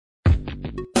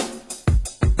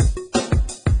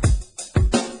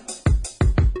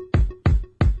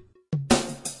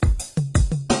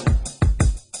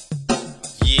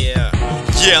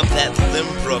Yeah, I'm that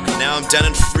Limbrook. Now I'm down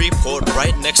in Freeport,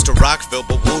 right next to Rockville,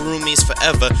 but we'll roomies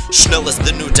forever. Schnell is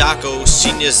the new Daco,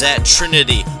 seniors at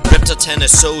Trinity. Ripped to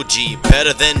tennis OG,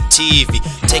 better than TV.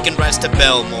 Taking rides to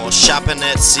Belmore, shopping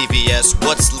at CVS.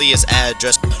 What's Leah's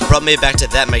address? Brought me back to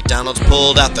that McDonald's,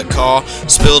 pulled out the car,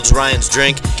 spilled Ryan's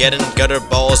drink, getting gutter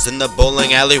balls in the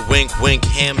bowling alley. Wink, wink,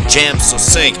 ham jam, so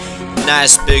sink.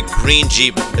 Nice big green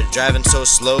Jeep, but driving so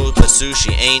slow, but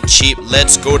sushi ain't cheap.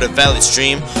 Let's go to Valley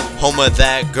Stream, home of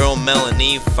that girl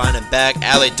Melanie. Finding back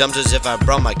alley dumpsters if I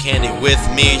brought my candy with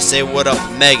me. Say what up,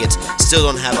 maggots, still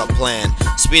don't have a plan.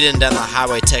 Speeding down the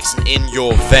highway, texting in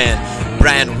your van.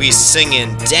 Brian, we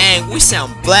singing, dang, we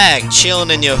sound black. Chilling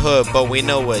in your hood, but we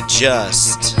know we're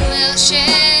just little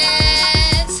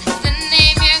shits. The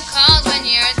name you're called when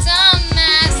you're a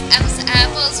dumbass. Apples to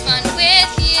apples, fun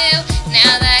with you.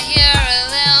 Now that you're a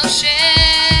little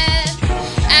shit,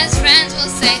 as friends we'll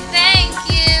say thanks.